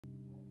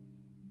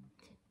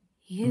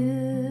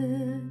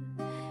You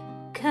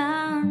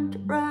can't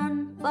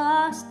run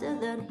faster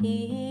than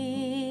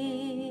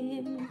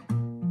him.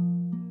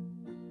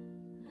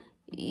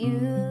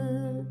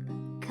 You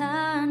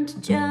can't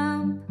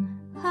jump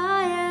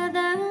higher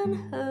than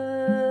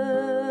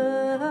her.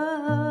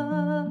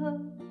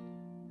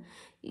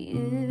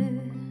 You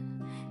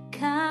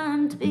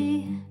can't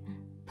be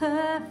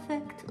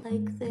perfect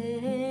like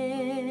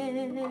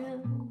them.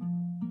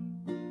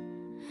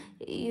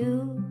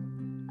 You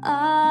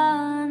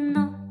are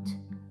not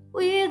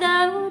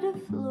without a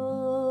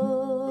flaw,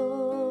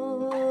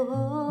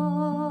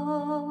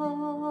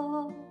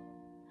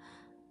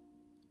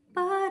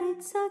 but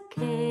it's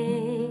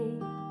okay.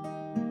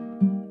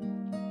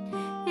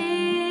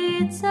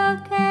 It's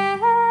okay.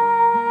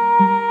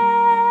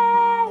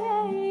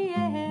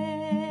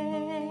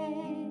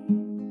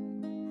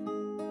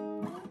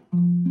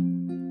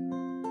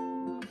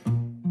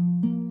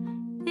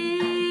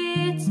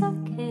 It's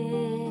okay.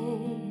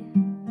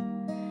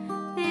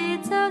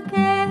 It's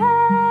okay.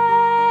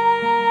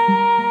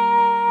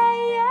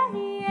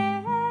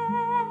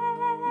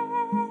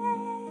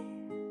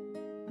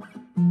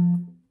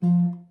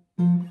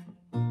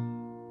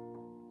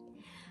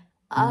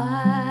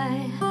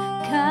 I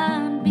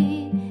can't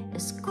be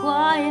as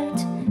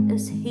quiet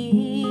as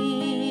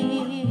him.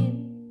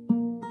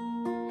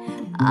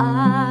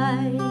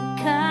 I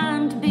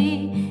can't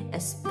be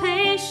as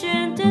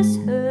patient as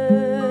her.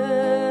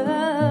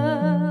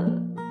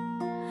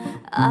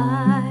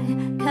 I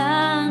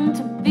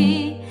can't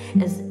be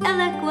as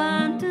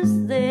eloquent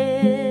as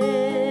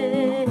them.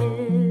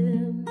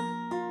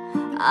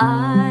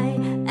 I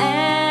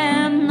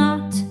am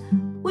not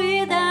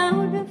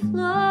without a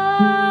flaw,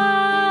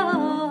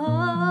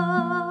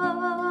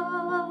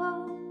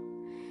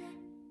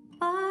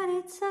 but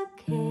it's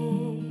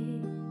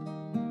okay.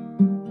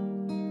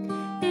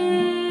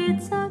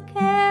 It's okay.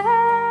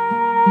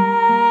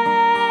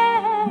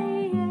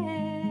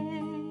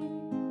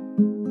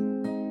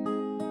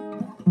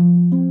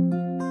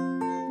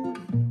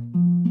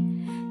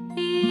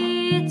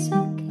 It's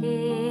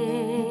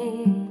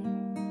okay.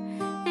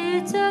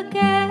 It's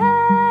okay.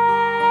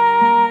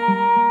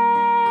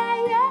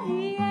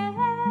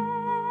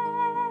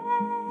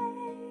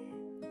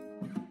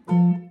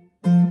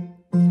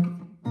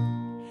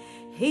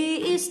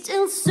 He is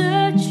still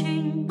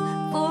searching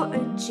for a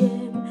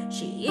gem.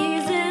 She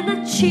is an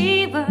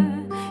achiever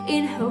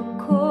in her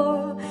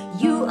core.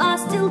 You are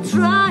still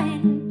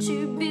trying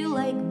to be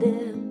like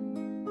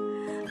them,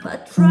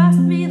 but trust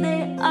me,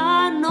 they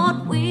are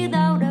not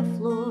without a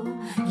flaw.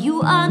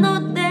 You are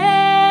not